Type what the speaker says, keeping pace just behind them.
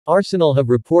Arsenal have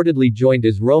reportedly joined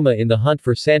AS Roma in the hunt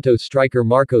for Santos striker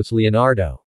Marcos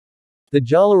Leonardo. The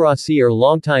Giallorossi are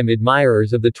longtime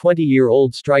admirers of the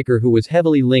 20-year-old striker who was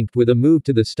heavily linked with a move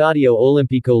to the Stadio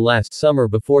Olimpico last summer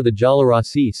before the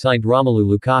Giallorossi signed Romelu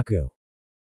Lukaku.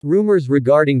 Rumors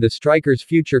regarding the striker's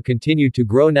future continue to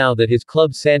grow now that his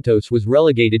club Santos was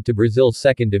relegated to Brazil's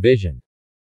second division.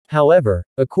 However,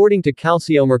 according to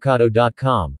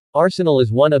calciomercado.com, Arsenal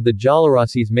is one of the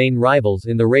Giallorossi's main rivals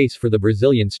in the race for the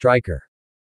Brazilian striker.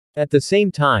 At the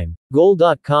same time,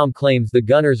 Goal.com claims the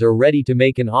Gunners are ready to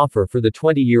make an offer for the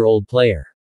 20-year-old player.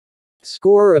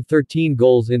 Scorer of 13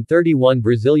 goals in 31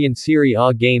 Brazilian Serie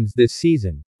A games this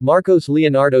season, Marcos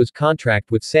Leonardo's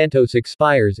contract with Santos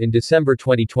expires in December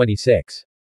 2026.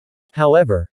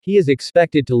 However, he is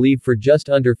expected to leave for just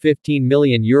under €15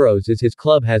 million as his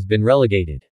club has been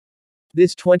relegated.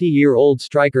 This 20-year-old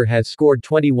striker has scored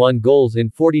 21 goals in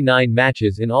 49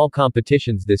 matches in all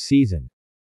competitions this season.